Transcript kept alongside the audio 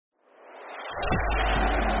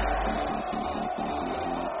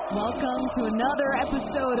Welcome to another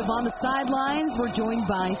episode of On the Sidelines. We're joined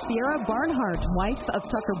by Sierra Barnhart, wife of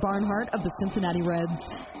Tucker Barnhart of the Cincinnati Reds.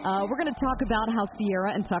 We're going to talk about how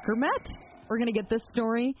Sierra and Tucker met. We're going to get this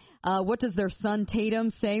story. What does their son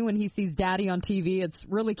Tatum say when he sees Daddy on TV? It's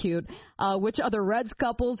really cute. Which other Reds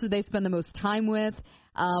couples do they spend the most time with?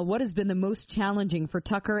 What has been the most challenging for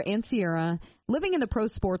Tucker and Sierra living in the pro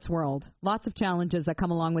sports world? Lots of challenges that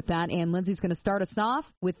come along with that. And Lindsay's going to start us off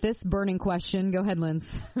with this burning question. Go ahead, Linz.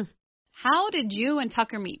 How did you and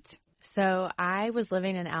Tucker meet? So I was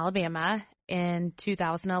living in Alabama in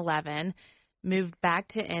 2011, moved back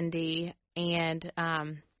to Indy, and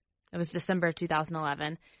it was December of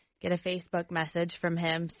 2011, get a Facebook message from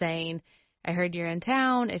him saying, I heard you're in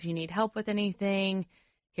town. If you need help with anything,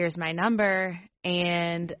 here's my number.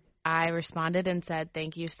 And I responded and said,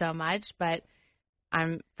 thank you so much, but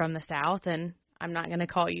I'm from the South and I'm not going to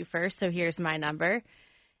call you first, so here's my number.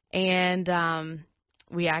 And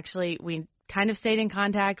we kind of stayed in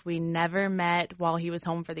contact. We never met while he was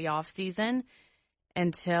home for the off season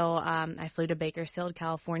until I flew to Bakersfield,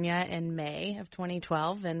 California in May of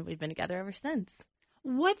 2012, and we've been together ever since.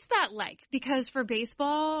 What's that like? Because for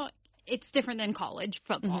baseball, it's different than college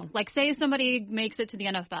football. Mm-hmm. Like, say somebody makes it to the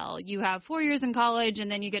NFL. You have 4 years in college, and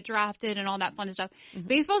then you get drafted and all that fun stuff. Mm-hmm.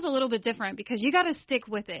 Baseball's a little bit different because you got to stick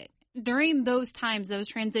with it. During those times, those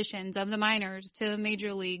transitions of the minors to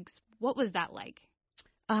major leagues, what was that like?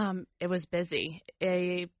 It was busy.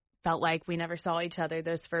 It felt like we never saw each other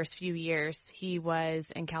those first few years. He was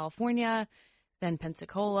in California, then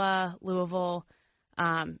Pensacola, Louisville.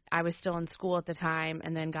 I was still in school at the time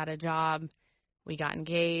and then got a job. We got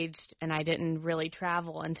engaged, and I didn't really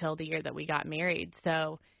travel until the year that we got married.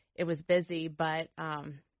 So it was busy, but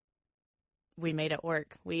we made it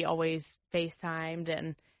work. We always FaceTimed,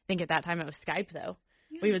 and I think at that time it was Skype, though.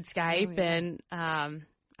 Yeah. We would Skype, and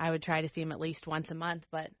I would try to see him at least once a month,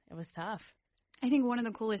 but it was tough. I think one of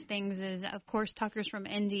the coolest things is, of course, Tucker's from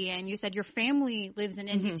Indy, and you said your family lives in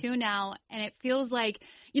Indy, too, now, and it feels like,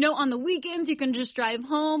 on the weekends you can just drive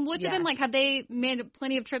home. What's it been like? Have they made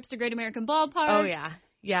plenty of trips to Great American Ballpark? Oh, yeah.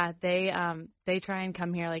 Yeah, they try and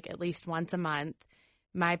come here, like, at least once a month.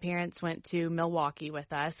 My parents went to Milwaukee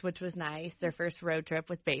with us, which was nice, their first road trip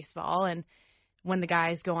with baseball, and when the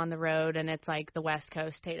guys go on the road and it's, like, the West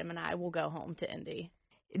Coast, Tatum and I will go home to Indy.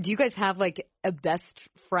 Do you guys have, like, a best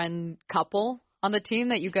friend couple on the team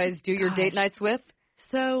that you guys do your date nights with?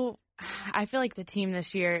 So I feel like the team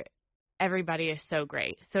this year, everybody is so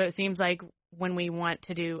great. So it seems like when we want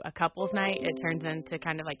to do a couples night, it turns into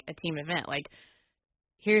kind of like a team event. Like,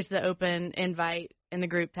 here's the open invite in the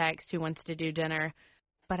group text, who wants to do dinner.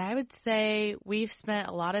 But I would say we've spent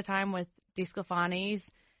a lot of time with DeSclafani's,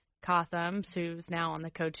 Cothams, who's now on the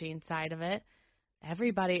coaching side of it.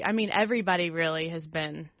 Everybody really has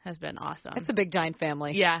been awesome. It's a big, giant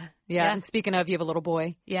family. Yeah. And speaking of, you have a little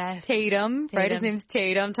boy. Yes. Tatum, right? His name's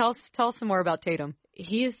Tatum. Tell us some more about Tatum.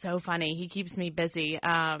 He is so funny. He keeps me busy.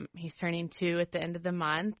 He's turning 2 at the end of the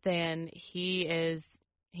month, and he's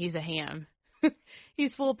a ham.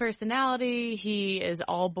 He's full personality. He is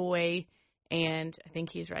all boy. And I think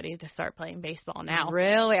he's ready to start playing baseball now.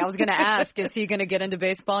 Really? I was going to ask, is he going to get into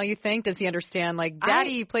baseball, you think? Does he understand, like,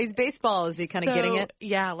 Daddy plays baseball? Is he kind of getting it?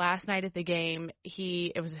 Yeah, last night at the game,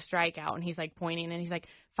 it was a strikeout, and he's, like, pointing, and he's like,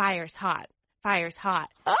 fire's hot. Fire's hot.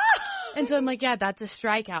 Ah! And so I'm like, yeah, that's a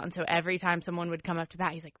strikeout. And so every time someone would come up to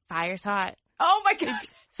bat, he's like, fire's hot. Oh, my gosh.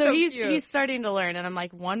 So he's starting to learn, and I'm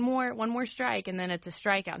like, one more strike, and then it's a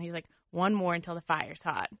strikeout. And he's like, one more until the fire's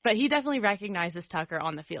hot. But he definitely recognizes Tucker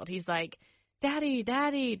on the field. He's like,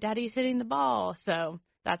 Daddy's hitting the ball. So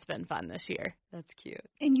that's been fun this year. That's cute.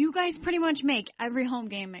 And you guys pretty much make every home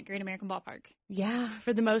game at Great American Ballpark. Yeah,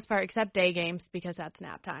 for the most part, except day games because that's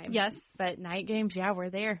nap time. Yes. But night games, yeah,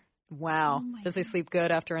 we're there. Wow. Does he sleep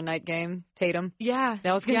good after a night game, Tatum? Yeah.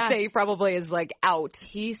 I was going to say he probably is, like, out.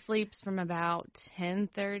 He sleeps from about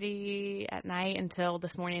 10:30 at night until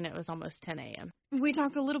this morning it was almost 10 a.m. We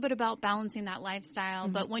talk a little bit about balancing that lifestyle,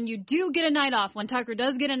 but when you do get a night off, when Tucker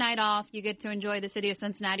does get a night off, you get to enjoy the city of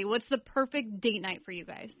Cincinnati. What's the perfect date night for you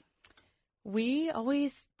guys? We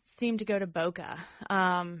always seem to go to Boca.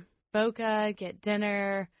 Boca, get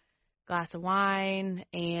dinner, glass of wine,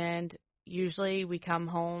 and usually we come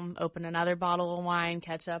home, open another bottle of wine,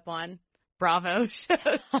 catch up on Bravo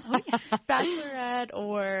shows, Bachelorette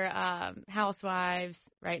or Housewives.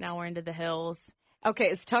 Right now we're into The Hills. Okay,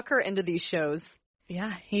 is Tucker into these shows?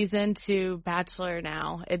 Yeah, he's into Bachelor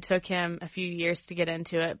now. It took him a few years to get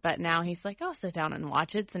into it, but now he's like, I'll sit down and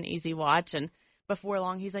watch it. It's an easy watch. And before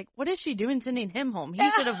long, he's like, what is she doing sending him home? He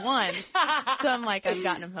should have won. So I'm like, I've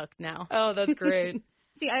gotten him hooked now. Oh, that's great.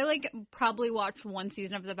 See, I probably watched one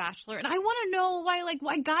season of The Bachelor, and I want to know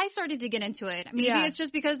why guys started to get into it. Maybe it's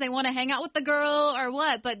just because they want to hang out with the girl or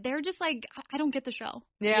what, but they're just I don't get the show.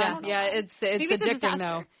 Yeah, it's addicting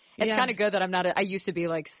though. It's kind of good that I'm not. I used to be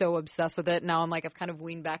so obsessed with it. Now I've kind of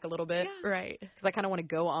weaned back a little bit. Yeah. Right. Because I kind of want to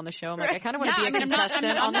go on the show. I kind of want to be a contestant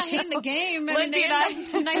I'm not the hating show. the game. Lindsay and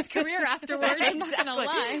I, a nice career afterwards. I'm not gonna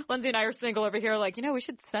lie. Lindsay and I are single over here. We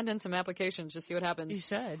should send in some applications, just see what happens. You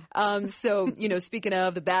should. So speaking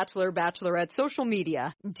of the Bachelor, Bachelorette, social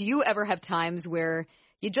media, do you ever have times where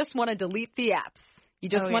you just want to delete the apps? You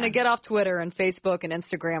just want to get off Twitter and Facebook and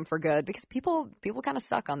Instagram for good because people kind of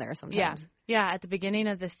suck on there sometimes. Yeah. At the beginning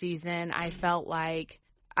of the season, I felt like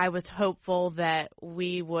I was hopeful that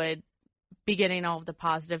we would be getting all of the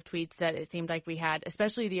positive tweets that it seemed like we had,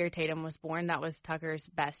 especially the year Tatum was born. That was Tucker's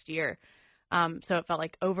best year. So it felt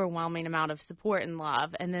like overwhelming amount of support and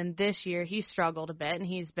love. And then this year he struggled a bit and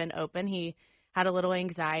he's been open. He had a little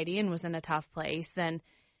anxiety and was in a tough place. And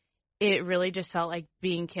it really just felt like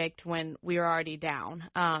being kicked when we were already down.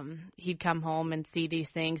 He'd come home and see these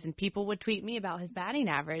things, and people would tweet me about his batting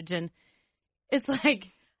average. And it's like,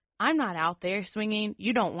 I'm not out there swinging.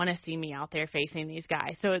 You don't want to see me out there facing these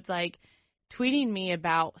guys. So it's like tweeting me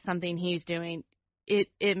about something he's doing,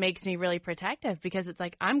 it makes me really protective because it's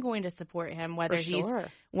like I'm going to support him whether he's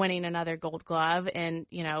winning another Gold Glove and,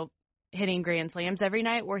 hitting grand slams every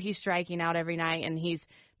night or he's striking out every night and he's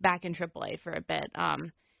back in AAA for a bit.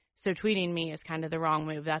 So tweeting me is kind of the wrong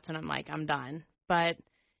move. That's when I'm like, I'm done. But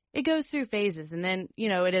it goes through phases. And then,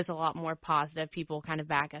 it is a lot more positive. People kind of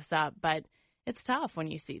back us up. But it's tough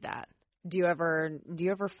when you see that. Do you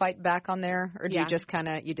ever fight back on there? Or do you just kind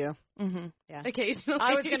of, you do? Mm-hmm. Yeah. Occasionally.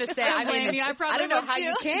 I was going to say, I don't know how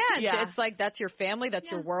you can't. Yeah. It's like that's your family.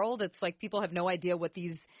 That's your world. It's like people have no idea what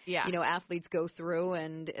these, athletes go through.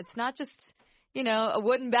 And it's not just a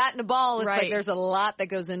wooden bat and a ball. It's like there's a lot that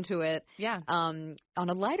goes into it. Yeah. On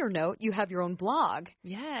a lighter note, you have your own blog.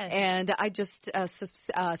 Yes. And I just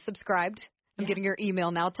subscribed. I'm getting your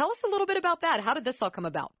email now. Tell us a little bit about that. How did this all come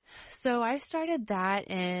about? So I started that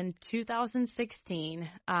in 2016.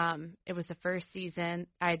 It was the first season.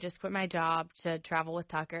 I had just quit my job to travel with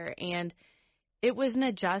Tucker, and it was an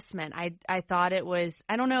adjustment. I thought it was,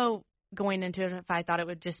 I don't know going into it if I thought it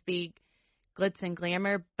would just be glitz and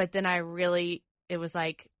glamour, but then it was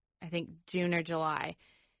like, I think June or July,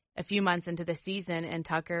 a few months into the season, and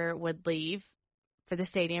Tucker would leave for the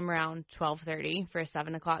stadium around 12:30 for a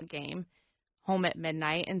 7 o'clock game, home at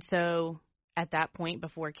midnight. And so at that point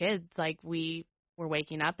before kids, we were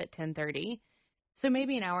waking up at 10:30, so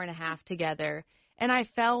maybe an hour and a half together. And I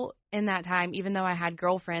felt in that time, even though I had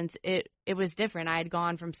girlfriends, it was different. I had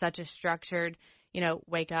gone from such a structured,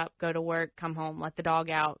 wake up, go to work, come home, let the dog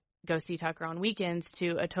out, go see Tucker on weekends,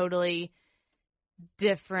 to a totally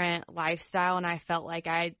different lifestyle. And I felt like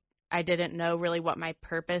I didn't know really what my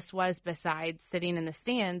purpose was besides sitting in the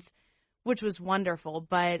stands, which was wonderful.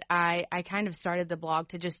 But I kind of started the blog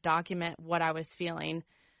to just document what I was feeling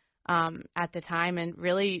at the time, and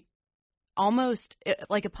really almost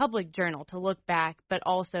like a public journal to look back, but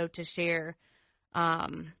also to share,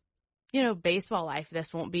 baseball life. This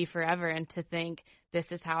won't be forever. And to think this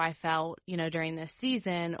is how I felt, during this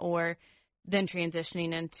season, or then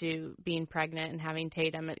transitioning into being pregnant and having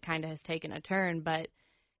Tatum, it kind of has taken a turn. But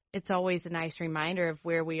it's always a nice reminder of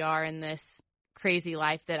where we are in this crazy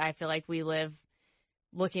life that I feel like we live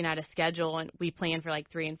looking at a schedule, and we plan for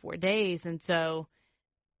 3 and 4 days. And so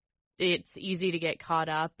it's easy to get caught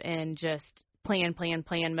up in just plan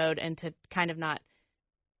mode, and to kind of not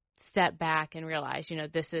step back and realize,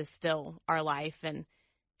 this is still our life, and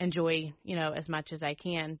enjoy, as much as I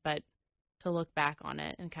can, but to look back on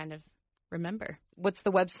it and kind of remember. What's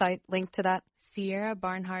the website link to that?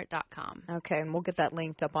 SierraBarnhart.com. Okay, and we'll get that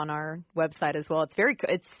linked up on our website as well.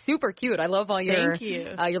 It's super cute. I love all your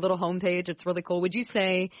your little homepage. It's really cool. Would you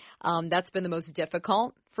say that's been the most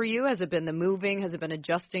difficult for you? Has it been the moving? Has it been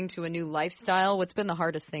adjusting to a new lifestyle? What's been the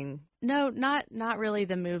hardest thing? No, not really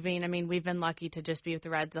the moving. I mean, we've been lucky to just be with the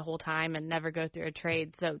Reds the whole time and never go through a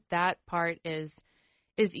trade. So that part is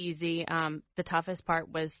easy. The toughest part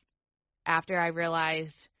was after I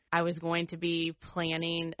realized I was going to be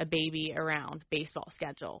planning a baby around baseball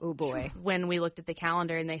schedule. Oh, boy. When we looked at the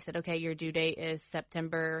calendar and they said, okay, your due date is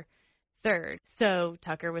September 3rd. So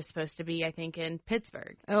Tucker was supposed to be, I think, in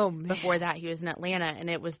Pittsburgh. Oh, man. Before that, he was in Atlanta. And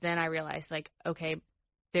it was then I realized, okay,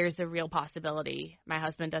 there's a real possibility my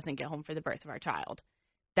husband doesn't get home for the birth of our child.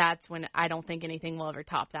 That's when I don't think anything will ever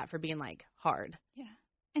top that for being, hard. Yeah.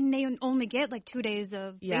 And they only get, 2 days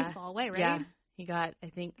of baseball away, right? Yeah. He got, I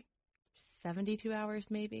think, 72 hours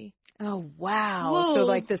maybe. Oh, wow. Whoa.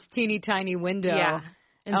 So this teeny tiny window. Yeah.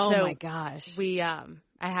 And oh, so my gosh. We,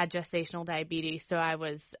 I had gestational diabetes, so I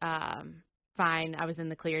was fine. I was in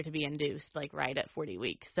the clear to be induced, like right at 40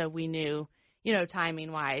 weeks. So we knew,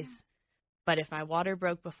 timing wise. But if my water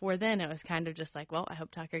broke before then, it was kind of just like, well, I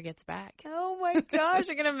hope Tucker gets back. Oh my gosh,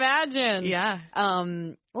 I can imagine. Yeah.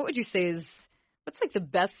 What would you say what's like the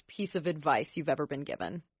best piece of advice you've ever been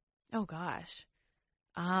given? Oh gosh.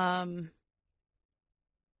 I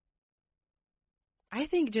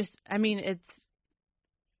think it's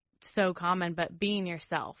so common, but being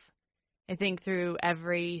yourself. I think through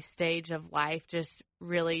every stage of life, just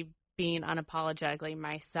really being unapologetically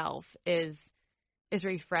myself is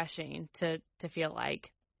refreshing to feel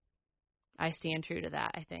like I stand true to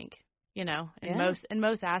that, I think, in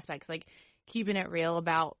most aspects, like keeping it real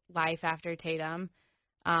about life after Tatum.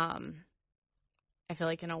 I feel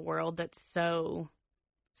like in a world that's so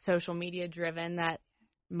social media driven that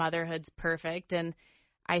motherhood's perfect. And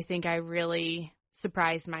I think I really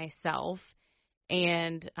surprised myself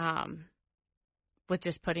and, with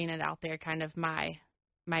just putting it out there, kind of my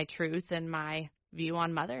truth and my view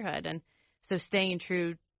on motherhood. And so staying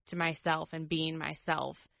true to myself and being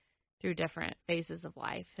myself through different phases of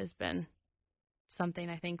life has been something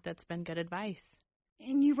I think that's been good advice.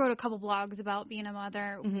 And you wrote a couple blogs about being a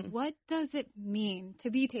mother. Mm-hmm. What does it mean to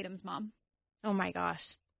be Tatum's mom? Oh my gosh,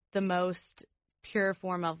 the most pure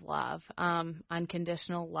form of love,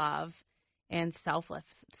 unconditional love, and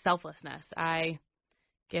selflessness. I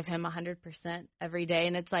give him 100% every day,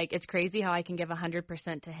 and it's crazy how I can give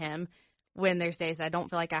 100% to him when there's days I don't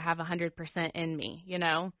feel like I have 100% in me,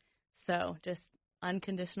 So just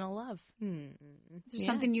unconditional love. Is there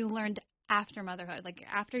something you learned after motherhood? Like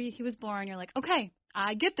after he was born, you're like, okay,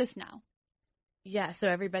 I get this now. Yeah, so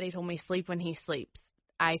everybody told me sleep when he sleeps.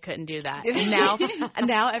 I couldn't do that. And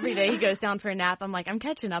now every day he goes down for a nap. I'm like, I'm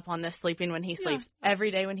catching up on this sleeping when he sleeps.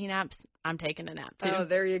 Every day when he naps, I'm taking a nap too. Oh,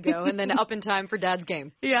 there you go. And then up in time for Dad's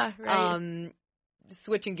game. Yeah, right.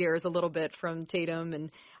 Switching gears a little bit from Tatum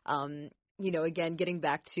and, again, getting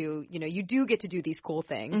back to, you do get to do these cool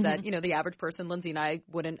things that, the average person, Lindsay and I,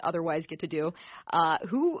 wouldn't otherwise get to do.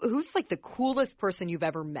 Who's like the coolest person you've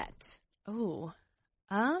ever met? Oh,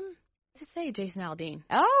 to say Jason Aldean.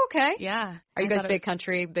 Oh, okay. Yeah. Are you guys big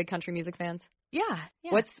country music fans? Yeah.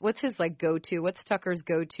 What's his like go-to? What's Tucker's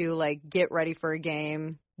go-to like get ready for a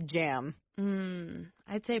game jam?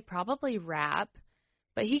 I'd say probably rap,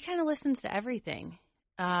 but he kind of listens to everything.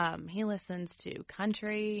 He listens to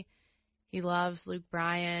country. He loves Luke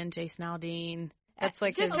Bryan, Jason Aldean. That's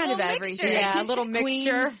like just his kind of mixture. everything. Yeah, a little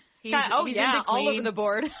mixture. He's yeah, all over the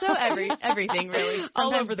board. So everything really.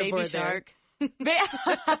 All Sometimes over the Baby board Shark.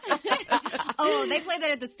 Oh, they play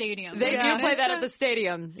that at the stadium. They do play that at the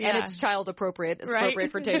stadium, Yeah. and it's child appropriate. It's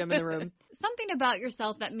appropriate for Tatum in the room. Something about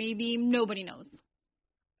yourself that maybe nobody knows.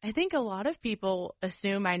 I think a lot of people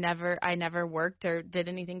assume I never worked or did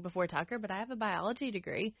anything before Tucker, but I have a biology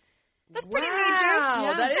degree. That's pretty major.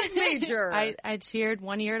 Wow, that is major. I cheered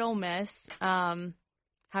 1 year at Ole Miss.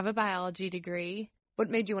 Have a biology degree. What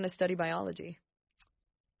made you want to study biology?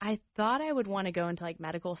 I thought I would want to go into like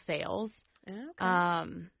medical sales. Okay.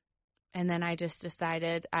 And then I just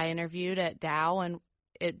decided, I interviewed at Dow, and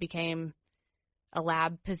it became a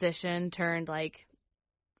lab position turned like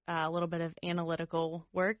a little bit of analytical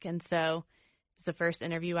work. And so it was the first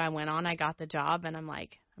interview I went on. I got the job, and I'm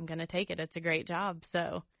like, I'm going to take it. It's a great job.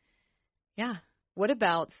 So, yeah.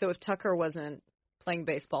 So if Tucker wasn't playing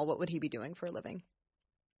baseball, what would he be doing for a living?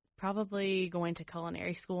 Probably going to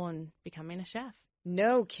culinary school and becoming a chef.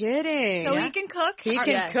 No kidding. So he can cook. He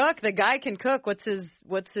can cook. The guy can cook. What's his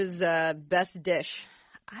best dish?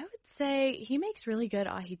 I would say he makes really good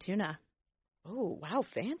ahi tuna. Oh, wow,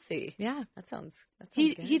 fancy. Yeah. That sounds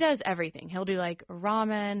good. He does everything. He'll do like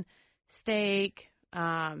ramen, steak.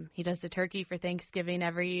 He does the turkey for Thanksgiving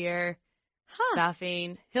every year.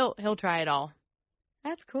 Stuffing. He'll try it all.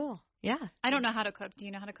 That's cool. Yeah. I don't know how to cook. Do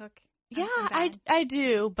you know how to cook? Yeah, I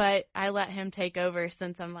do, but I let him take over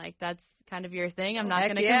since I'm like, that's kind of your thing. I'm not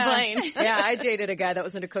going to complain. Yeah, I dated a guy that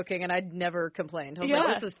was into cooking, and I'd never complained. I was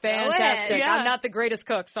like, this is Go ahead. fantastic. Yeah. I'm not the greatest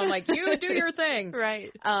cook, so I'm like, you do your thing.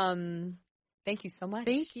 Right. Thank you so much.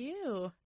 Thank you.